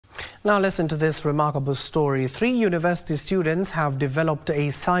Now listen to this remarkable story. 3 university students have developed a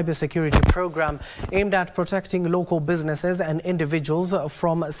cybersecurity program aimed at protecting local businesses and individuals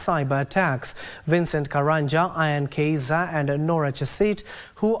from cyber attacks. Vincent, Karanja and Keiza and Norah Chesit,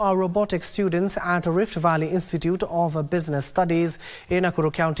 who are robotics students at Rift Valley Institute of Business Studies in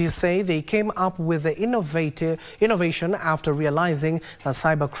Nakuru County, say they came up with the innovation after realizing that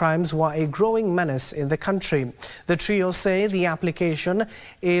cybercrimes were a growing menace in the country. The trio say the application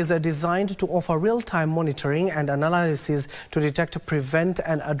is designed to offer real-time monitoring and analysis to detect, prevent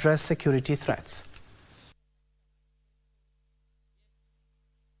and address security threats.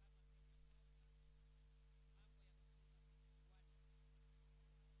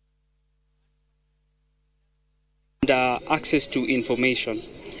 Access to information.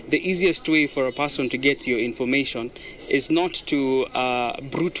 The easiest way for a person to get your information is not to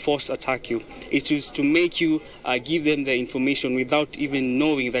brute force attack you. It is to make you give them the information without even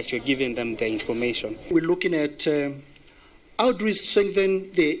knowing that you're giving them the information. We're looking at how do we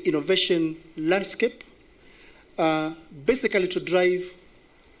strengthen the innovation landscape, basically to drive,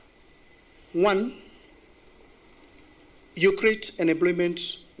 one, you create an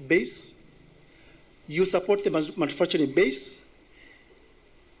employment base, you support the manufacturing base,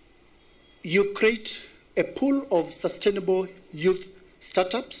 you create a pool of sustainable youth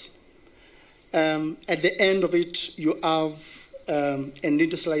startups. At the end of it, you have an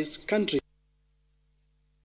industrialized country.